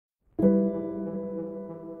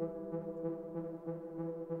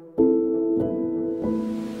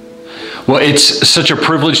Well, it's such a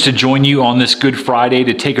privilege to join you on this Good Friday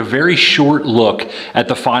to take a very short look at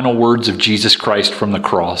the final words of Jesus Christ from the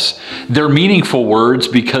cross. They're meaningful words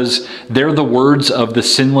because they're the words of the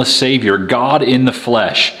sinless Savior, God in the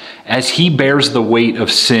flesh, as he bears the weight of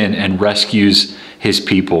sin and rescues his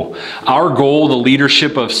people. Our goal, the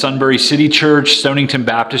leadership of Sunbury City Church, Stonington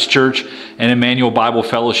Baptist Church, and Emmanuel Bible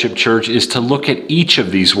Fellowship Church is to look at each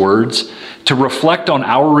of these words, to reflect on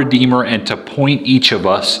our Redeemer, and to point each of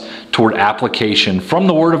us toward application from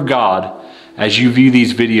the Word of God as you view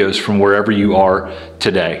these videos from wherever you are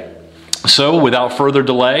today. So, without further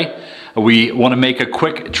delay, we want to make a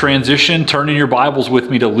quick transition. Turn in your Bibles with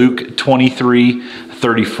me to Luke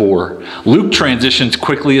 23:34. Luke transitions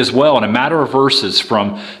quickly as well in a matter of verses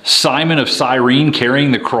from Simon of Cyrene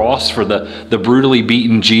carrying the cross for the brutally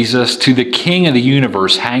beaten Jesus to the King of the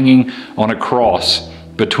universe hanging on a cross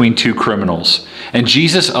between two criminals. And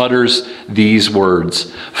Jesus utters these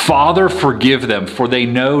words, "Father, forgive them, for they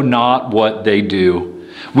know not what they do."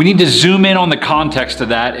 We need to zoom in on the context of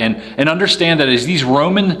that and understand that as these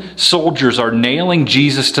Roman soldiers are nailing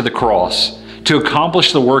Jesus to the cross to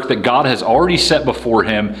accomplish the work that God has already set before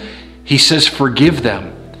him, he says, forgive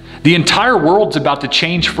them. The entire world's about to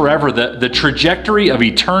change forever. The trajectory of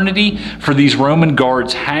eternity for these Roman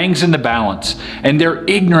guards hangs in the balance, and they're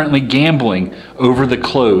ignorantly gambling over the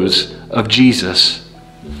clothes of Jesus.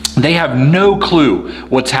 They have no clue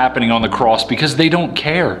what's happening on the cross because they don't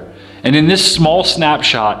care. And in this small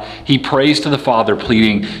snapshot, he prays to the Father,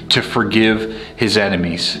 pleading to forgive his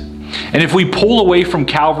enemies. And if we pull away from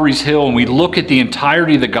Calvary's Hill and we look at the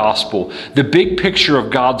entirety of the gospel, the big picture of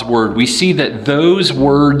God's word, we see that those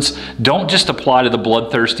words don't just apply to the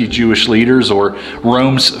bloodthirsty Jewish leaders or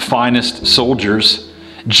Rome's finest soldiers.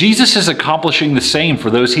 Jesus is accomplishing the same for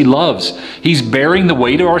those he loves. He's bearing the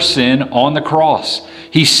weight of our sin on the cross.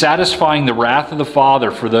 He's satisfying the wrath of the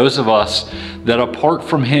Father for those of us that apart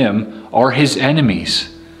from him are his enemies.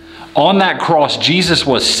 On that cross, Jesus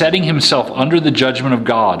was setting himself under the judgment of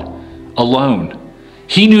God alone.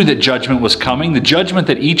 He knew that judgment was coming, the judgment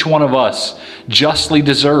that each one of us justly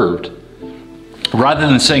deserved. Rather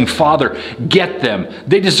than saying, Father, get them,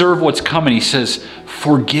 they deserve what's coming, he says,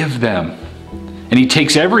 forgive them. And he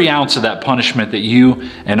takes every ounce of that punishment that you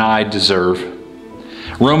and I deserve.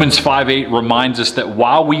 Romans 5:8 reminds us that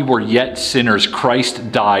while we were yet sinners,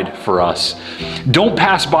 Christ died for us. Don't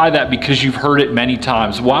pass by that because you've heard it many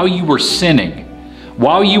times. While you were sinning,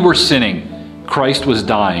 Christ was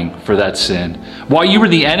dying for that sin. While you were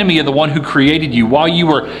the enemy of the one who created you, while you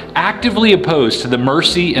were actively opposed to the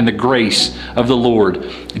mercy and the grace of the Lord,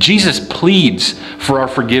 Jesus pleads for our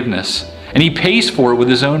forgiveness, and he pays for it with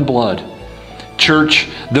his own blood. Church,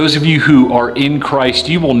 those of you who are in Christ,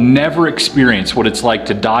 you will never experience what it's like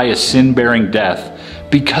to die a sin-bearing death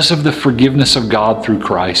because of the forgiveness of God through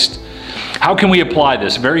Christ. How can we apply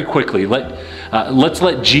this? Very quickly, let's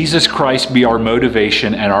let Jesus Christ be our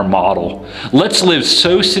motivation and our model. Let's live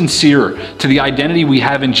so sincere to the identity we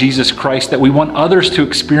have in Jesus Christ that we want others to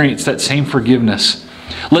experience that same forgiveness.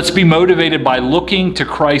 Let's be motivated by looking to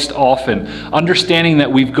Christ often, understanding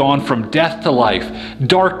that we've gone from death to life,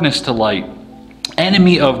 darkness to light,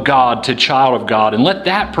 enemy of God to child of God, and let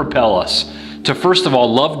that propel us to first of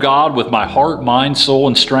all love God with my heart, mind, soul,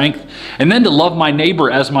 and strength, and then to love my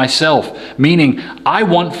neighbor as myself, meaning I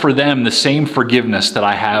want for them the same forgiveness that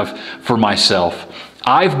I have for myself.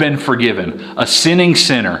 I've been forgiven, a sinning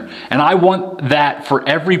sinner, and I want that for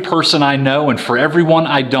every person I know and for everyone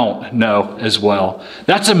I don't know as well.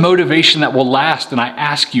 That's a motivation that will last, and I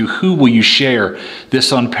ask you, who will you share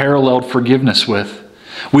this unparalleled forgiveness with?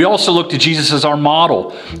 We also look to Jesus as our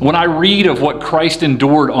model. When I read of what Christ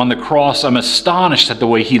endured on the cross, I'm astonished at the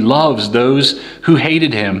way he loves those who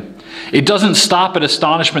hated him. It doesn't stop at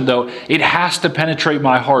astonishment, though. It has to penetrate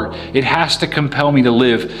my heart. It has to compel me to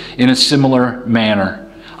live in a similar manner.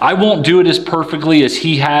 I won't do it as perfectly as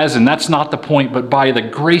he has, and that's not the point, but by the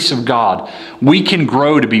grace of God, we can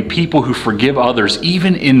grow to be people who forgive others,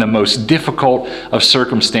 even in the most difficult of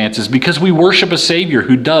circumstances, because we worship a Savior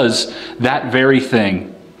who does that very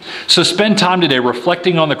thing. So spend time today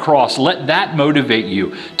reflecting on the cross. Let that motivate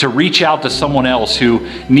you to reach out to someone else who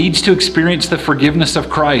needs to experience the forgiveness of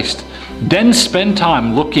Christ. Then spend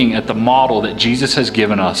time looking at the model that Jesus has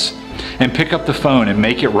given us and pick up the phone and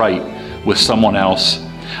make it right with someone else.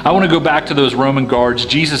 I want to go back to those Roman guards.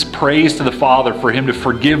 Jesus prays to the Father for him to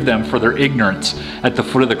forgive them for their ignorance at the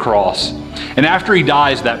foot of the cross. And after he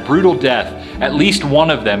dies that brutal death, at least one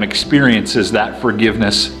of them experiences that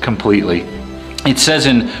forgiveness completely. It says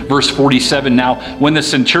in verse 47, now when the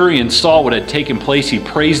centurion saw what had taken place, he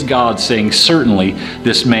praised God, saying, certainly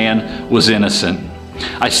this man was innocent.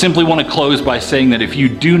 I simply want to close by saying that if you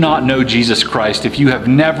do not know Jesus Christ, if you have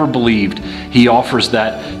never believed, He offers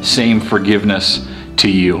that same forgiveness to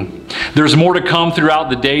you. There's more to come throughout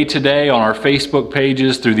the day today on our Facebook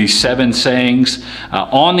pages through these 7 sayings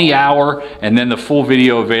on the hour, and then the full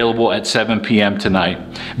video available at 7 p.m. tonight.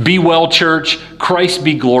 Be well, church. Christ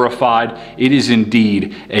be glorified. It is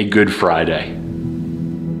indeed a Good Friday.